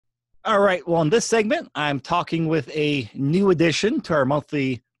All right. Well, in this segment, I'm talking with a new addition to our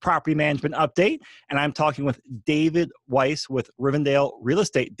monthly property management update, and I'm talking with David Weiss with Rivendell Real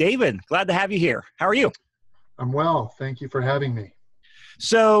Estate. David, glad to have you here. How are you? I'm well. Thank you for having me.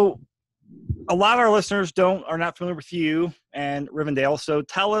 So, a lot of our listeners are not familiar with you and Rivendell. So,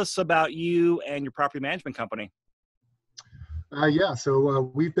 tell us about you and your property management company.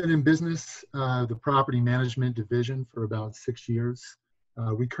 We've been in business, the property management division, for about 6 years.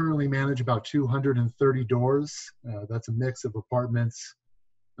 We currently manage about 230 doors. That's a mix of apartments,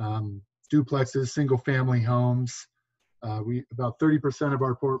 duplexes, single-family homes. About 30% of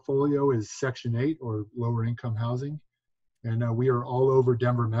our portfolio is Section 8 or lower-income housing. And we are all over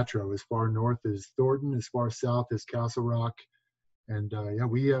Denver Metro, as far north as Thornton, as far south as Castle Rock. And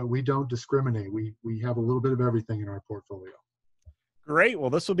we don't discriminate. We have a little bit of everything in our portfolio. Great.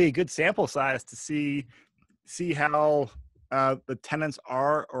 Well, this will be a good sample size to see how the tenants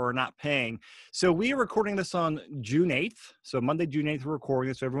are or are not paying. So we are recording this on June 8th. So Monday, June 8th, we're recording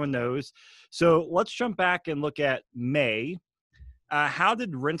this so everyone knows. So let's jump back and look at May. How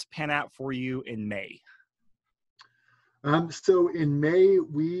did rents pan out for you in May? So in May,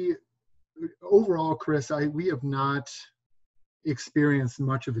 overall, Chris, we have not experienced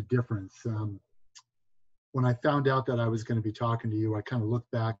much of a difference. When I found out that I was going to be talking to you, I kind of looked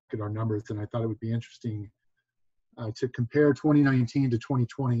back at our numbers, and I thought it would be interesting to compare 2019 to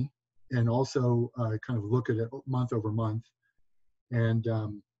 2020, and also kind of look at it month over month. And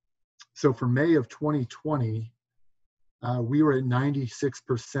so for May of 2020, we were at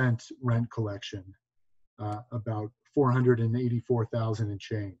 96% rent collection, about 484,000 and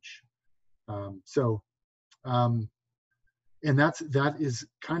change. And that is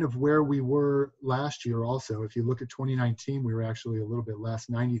kind of where we were last year also. If you look at 2019, we were actually a little bit less,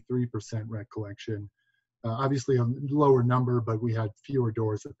 93% rent collection. Obviously a lower number, but we had fewer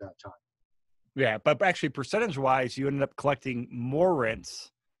doors at that time. Yeah, but actually percentage-wise, you ended up collecting more rents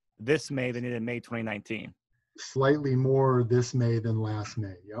this May than in May 2019. Slightly more this May than last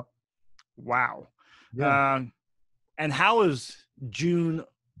May, yep. Wow. Yeah. And how is June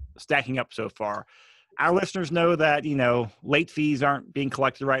stacking up so far? Our listeners know that, late fees aren't being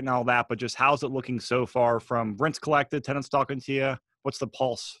collected right now, all that, but just how's it looking so far from rents collected, tenants talking to you? What's the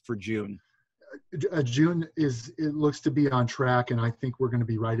pulse for June? June it looks to be on track, and I think we're going to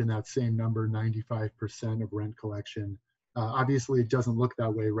be right in that same number, 95% of rent collection. Obviously, it doesn't look that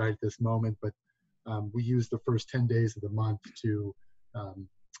way right at this moment, but we use the first 10 days of the month to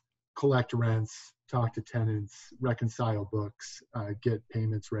collect rents, talk to tenants, reconcile books, get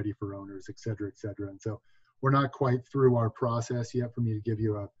payments ready for owners, et cetera, et cetera. And so we're not quite through our process yet for me to give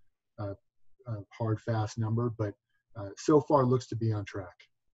you a hard, fast number, but so far looks to be on track.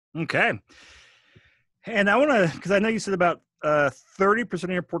 Okay. And I want to, because I know you said about 30% of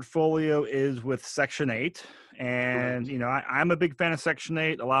your portfolio is with Section 8. And, I'm a big fan of Section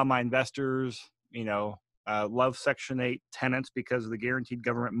 8. A lot of my investors, love Section 8 tenants because of the guaranteed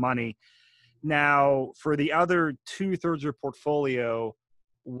government money. Now, for the other 2/3 of your portfolio,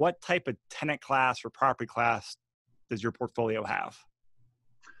 what type of tenant class or property class does your portfolio have?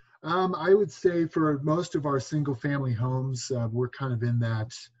 I would say for most of our single-family homes, we're kind of in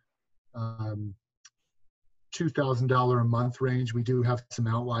that $2,000 a month range. We do have some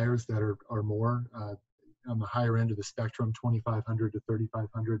outliers that are more on the higher end of the spectrum, $2,500 to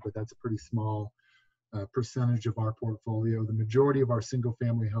 $3,500, but that's a pretty small percentage of our portfolio. The majority of our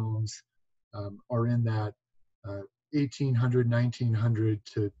single-family homes are in that $1,800, $1,900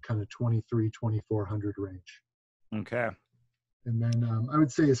 to kind of $2,300, $2,400 range. Okay. And then I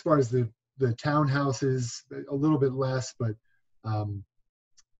would say as far as the townhouses, a little bit less, but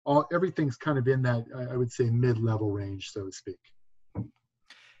everything's kind of in that, I would say, mid-level range, so to speak.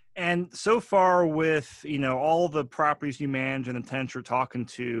 And so far with, all the properties you manage and the tenants you're talking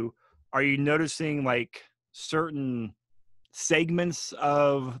to, are you noticing like certain segments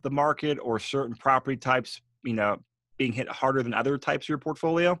of the market or certain property types, being hit harder than other types of your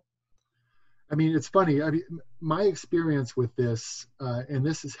portfolio? I mean, it's funny. My experience with this, and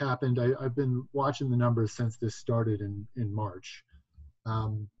this has happened, I've been watching the numbers since this started in March.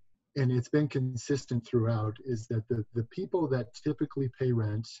 And it's been consistent throughout, is that the people that typically pay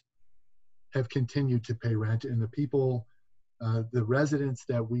rent have continued to pay rent, and the people, the residents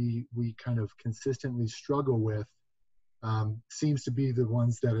that we kind of consistently struggle with seems to be the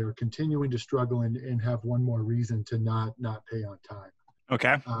ones that are continuing to struggle and have one more reason to not pay on time.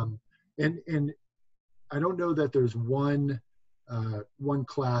 Okay. And I don't know that there's one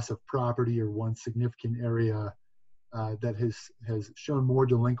class of property or one significant area that has shown more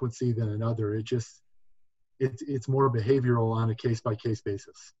delinquency than another. It's more behavioral on a case-by-case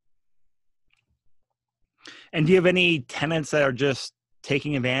basis. And do you have any tenants that are just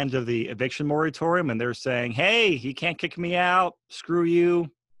taking advantage of the eviction moratorium and they're saying, hey, you can't kick me out, screw you,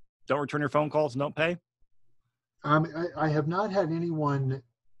 don't return your phone calls and don't pay? I have not had anyone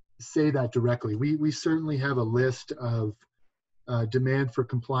say that directly. We certainly have a list of demand for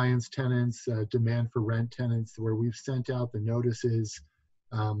compliance tenants, demand for rent tenants, where we've sent out the notices.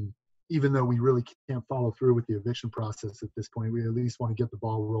 Even though we really can't follow through with the eviction process at this point, we at least want to get the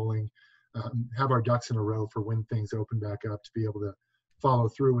ball rolling, have our ducks in a row for when things open back up to be able to follow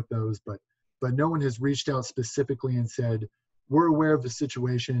through with those. But no one has reached out specifically and said, we're aware of the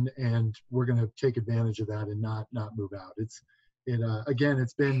situation and we're going to take advantage of that and not move out. Again,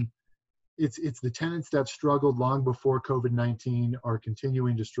 it's the tenants that struggled long before COVID-19 are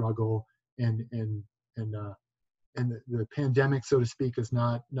continuing to struggle, and the pandemic, so to speak, has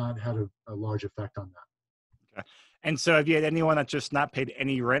not had a large effect on that. Okay. And so have you had anyone that's just not paid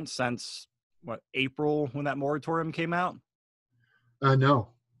any rent since April when that moratorium came out? No,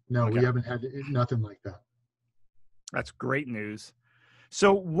 Okay. we haven't had nothing like that. That's great news.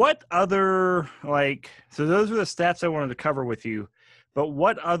 So what other, so those are the stats I wanted to cover with you, but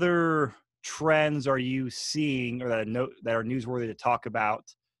what other trends are you seeing or that are newsworthy to talk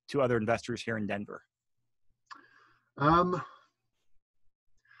about to other investors here in Denver?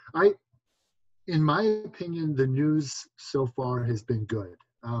 In my opinion, the news so far has been good.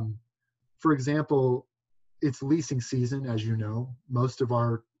 For example, it's leasing season, as you know. Most of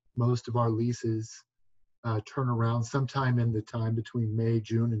our leases turn around sometime in the time between May,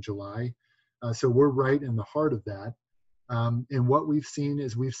 June, and July. So we're right in the heart of that. And what we've seen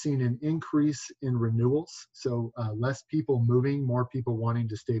is an increase in renewals. So less people moving, more people wanting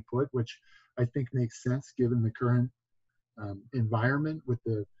to stay put, which I think makes sense given the current environment with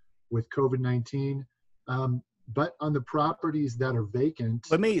COVID-19. But on the properties that are vacant.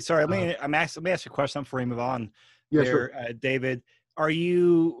 Let me ask you a question before we move on. Yeah, there, sure. David,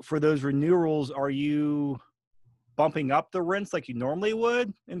 for those renewals, are you bumping up the rents like you normally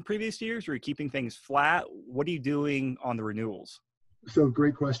would in previous years, or are you keeping things flat? What are you doing on the renewals? So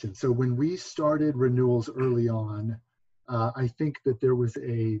great question. So when we started renewals early on, I think that there was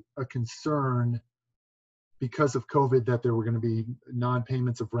a concern because of COVID that there were going to be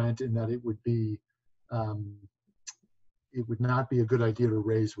non-payments of rent and that it would not be a good idea to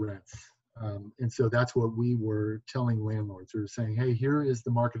raise rents. And so that's what we were telling landlords. We were saying, hey, here is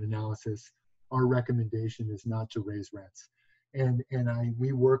the market analysis. Our recommendation is not to raise rents. And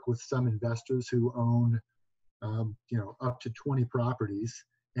we work with some investors who own, up to 20 properties,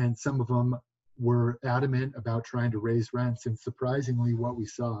 and some of them were adamant about trying to raise rents. And surprisingly, what we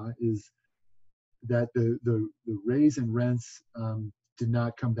saw is that the raise in rents did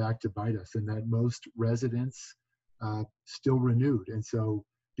not come back to bite us, and that most residents still renewed. And so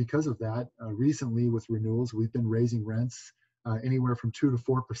because of that, recently with renewals, we've been raising rents anywhere from 2 to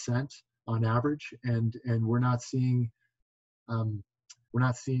 4% on average, and we're not seeing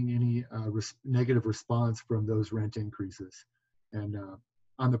any negative response from those rent increases. And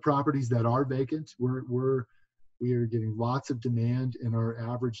on the properties that are vacant, we are getting lots of demand, and our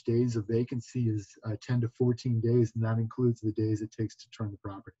average days of vacancy is 10 to 14 days, and that includes the days it takes to turn the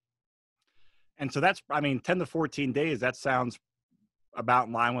property. And so 10 to 14 days, that sounds about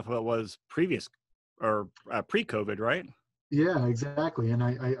in line with what was previous or pre-COVID, right? Yeah, exactly. And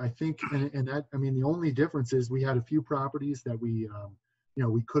I think, and that, the only difference is we had a few properties that we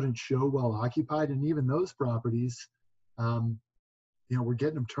couldn't show well occupied, and even those properties, we're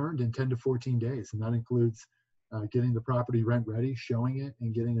getting them turned in 10 to 14 days, and that includes getting the property rent ready, showing it,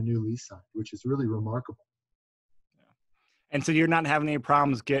 and getting a new lease signed, which is really remarkable. Yeah. And so you're not having any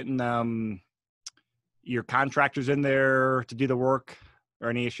problems getting your contractors in there to do the work, or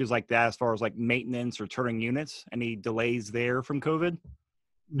any issues like that as far as like maintenance or turning units? Any delays there from COVID?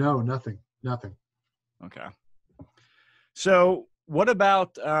 No, nothing. Okay. So what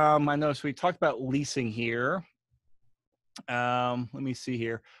about, I know, so we talked about leasing here. Let me see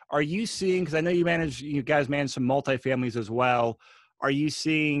here. Are you seeing, because I know you guys manage some multifamilies as well. Are you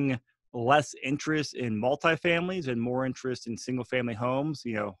seeing less interest in multifamilies and more interest in single family homes?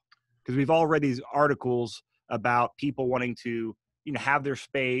 Because we've all read these articles about people wanting to, have their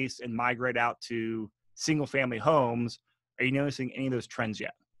space and migrate out to single family homes. Are you noticing any of those trends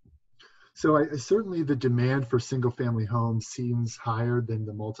yet? So certainly the demand for single family homes seems higher than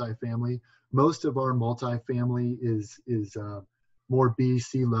the multifamily. Most of our multifamily is more B,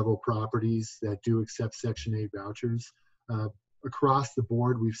 C level properties that do accept Section 8 vouchers. Across the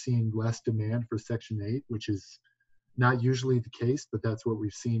board, we've seen less demand for Section 8, which is not usually the case, but that's what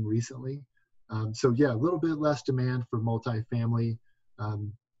we've seen recently. So yeah, a little bit less demand for multifamily.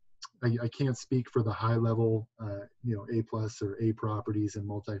 I can't speak for the high level, A plus or A properties and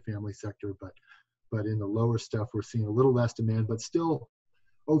multifamily sector, but in the lower stuff, we're seeing a little less demand, but still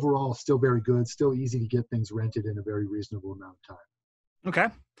overall, still very good, still easy to get things rented in a very reasonable amount of time. Okay.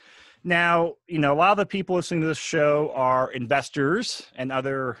 Now, a lot of the people listening to this show are investors and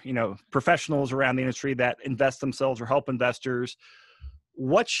other, professionals around the industry that invest themselves or help investors.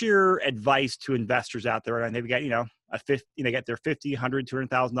 What's your advice to investors out there? And they've got, they get their $50, $100,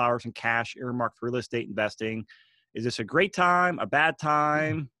 $200,000 in cash earmarked for real estate investing. Is this a great time, a bad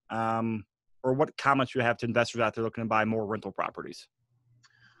time? Or what comments you have to investors out there looking to buy more rental properties?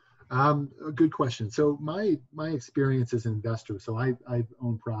 A good question. So my experience as an investor, so I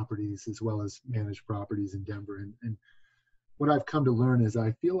own properties as well as manage properties in Denver. And what I've come to learn is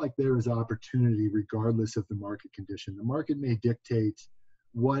I feel like there is opportunity regardless of the market condition. The market may dictate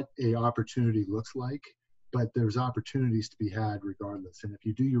what a opportunity looks like, but there's opportunities to be had regardless. And if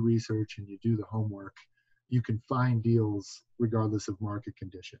you do your research and you do the homework, you can find deals regardless of market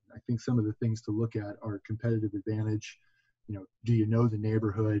condition. I think some of the things to look at are competitive advantage. Do you know the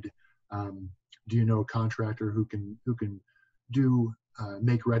neighborhood? Do you know a contractor who can do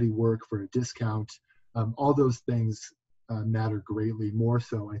make ready work for a discount? All those things matter greatly, more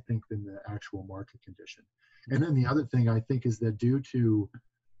so I think than the actual market condition. And then the other thing I think is that due to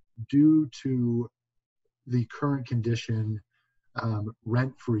the current condition,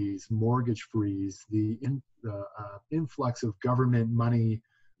 rent freeze, mortgage freeze, the influx of government money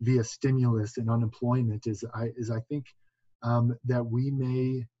via stimulus and unemployment is I think that we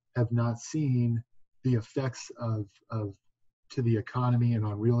may have not seen the effects of to the economy and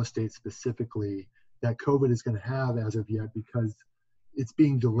on real estate specifically that COVID is going to have as of yet, because it's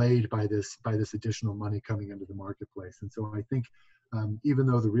being delayed by this additional money coming into the marketplace. And so I think even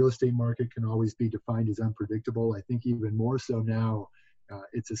though the real estate market can always be defined as unpredictable, I think even more so now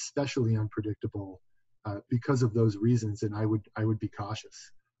it's especially unpredictable because of those reasons. And I would be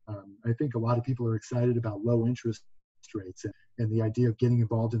cautious. I think a lot of people are excited about low interest rates and the idea of getting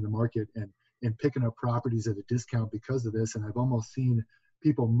involved in the market and picking up properties at a discount because of this. And I've almost seen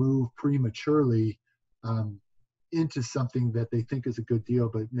people move prematurely into something that they think is a good deal,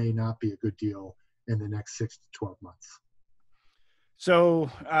 but may not be a good deal in the next 6 to 12 months. So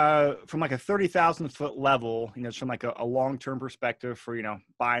from like a 30,000 foot level, it's from like a long-term perspective for,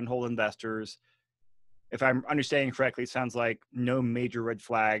 buy and hold investors. If I'm understanding correctly, it sounds like no major red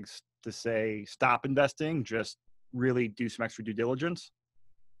flags to say stop investing, just really do some extra due diligence.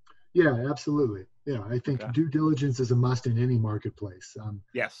 Yeah, absolutely. Yeah, I think due diligence is a must in any marketplace.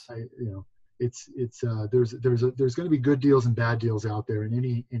 Yes. There's going to be good deals and bad deals out there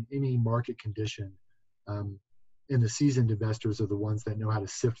in any market condition. And the seasoned investors are the ones that know how to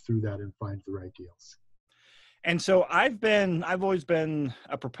sift through that and find the right deals. And so I've always been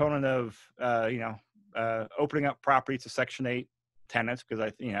a proponent of, opening up properties to Section 8 tenants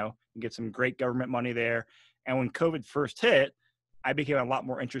because you get some great government money there. And when COVID first hit, I became a lot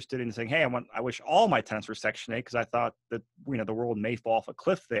more interested in saying, hey, I wish all my tenants were Section 8 because I thought that, the world may fall off a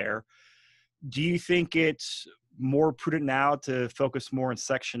cliff there. Do you think it's more prudent now to focus more on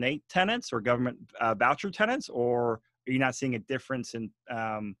Section 8 tenants or government voucher tenants, or are you not seeing a difference in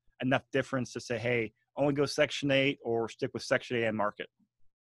enough difference to say, hey, only go Section 8 or stick with Section 8 and market?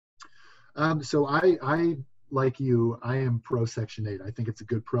 So I like you, I am pro Section 8. I think it's a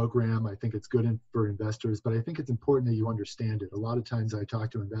good program. I think it's good for investors, but I think it's important that you understand it. A lot of times I talk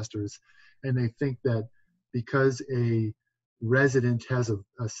to investors and they think that because a resident has a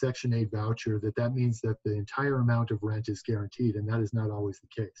Section 8 voucher, that means that the entire amount of rent is guaranteed, and that is not always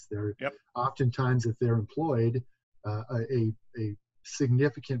the case. Oftentimes, if they're employed, a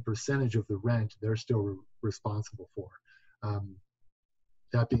significant percentage of the rent they're still responsible for.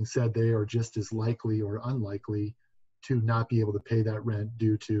 That being said, they are just as likely or unlikely to not be able to pay that rent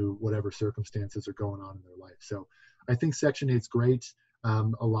due to whatever circumstances are going on in their life. So I think Section 8 is great.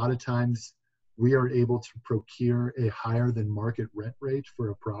 A lot of times we are able to procure a higher than market rent rate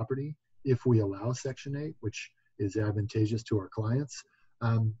for a property if we allow Section 8, which is advantageous to our clients.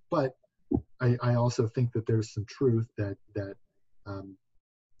 But I also think that there's some truth that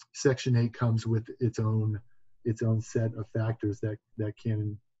Section 8 comes with its own set of factors that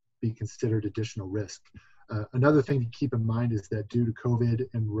can be considered additional risk. Another thing to keep in mind is that due to COVID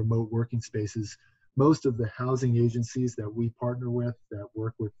and remote working spaces, most of the housing agencies that we partner with that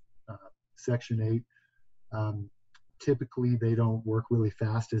work with Section 8, typically they don't work really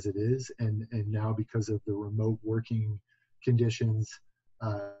fast as it is. And now because of the remote working conditions,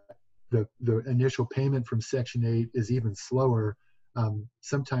 the initial payment from Section 8 is even slower,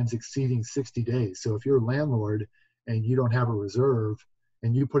 sometimes exceeding 60 days. So if you're a landlord and you don't have a reserve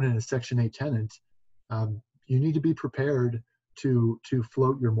and you put in a Section 8 tenant, you need to be prepared to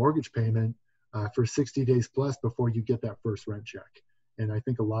float your mortgage payment for 60 days plus before you get that first rent check. And I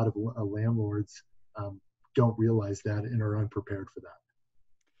think a lot of landlords don't realize that and are unprepared for that.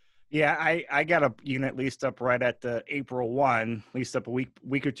 Yeah, I got a unit leased up right at the April 1, leased up a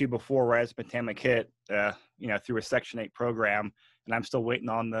week or two before, right as the pandemic hit, through a Section 8 program. And I'm still waiting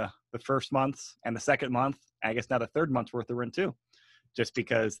on the first month and the second month. I guess now the third month's worth of rent too, just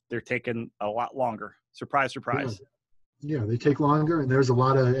because they're taking a lot longer. Surprise, surprise. Yeah, they take longer, and there's a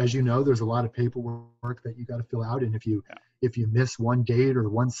lot of, as you know, there's a lot of paperwork that you got to fill out. And if you miss one date or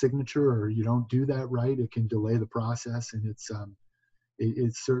one signature, or you don't do that right, it can delay the process. And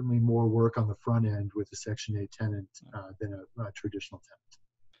it's certainly more work on the front end with a Section 8 tenant than a traditional tenant.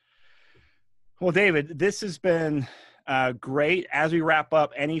 Well, David, this has been great. As we wrap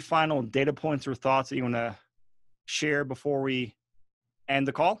up, any final data points or thoughts that you want to share before we end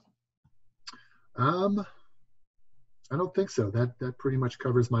the call? I don't think so. That pretty much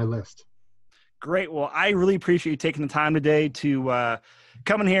covers my list. Great. Well, I really appreciate you taking the time today to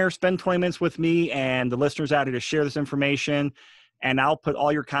come in here, spend 20 minutes with me and the listeners out here to share this information. And I'll put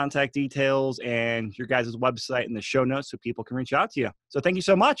all your contact details and your guys' website in the show notes so people can reach out to you. So thank you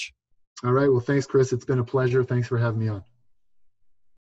so much. All right. Well, thanks, Chris. It's been a pleasure. Thanks for having me on.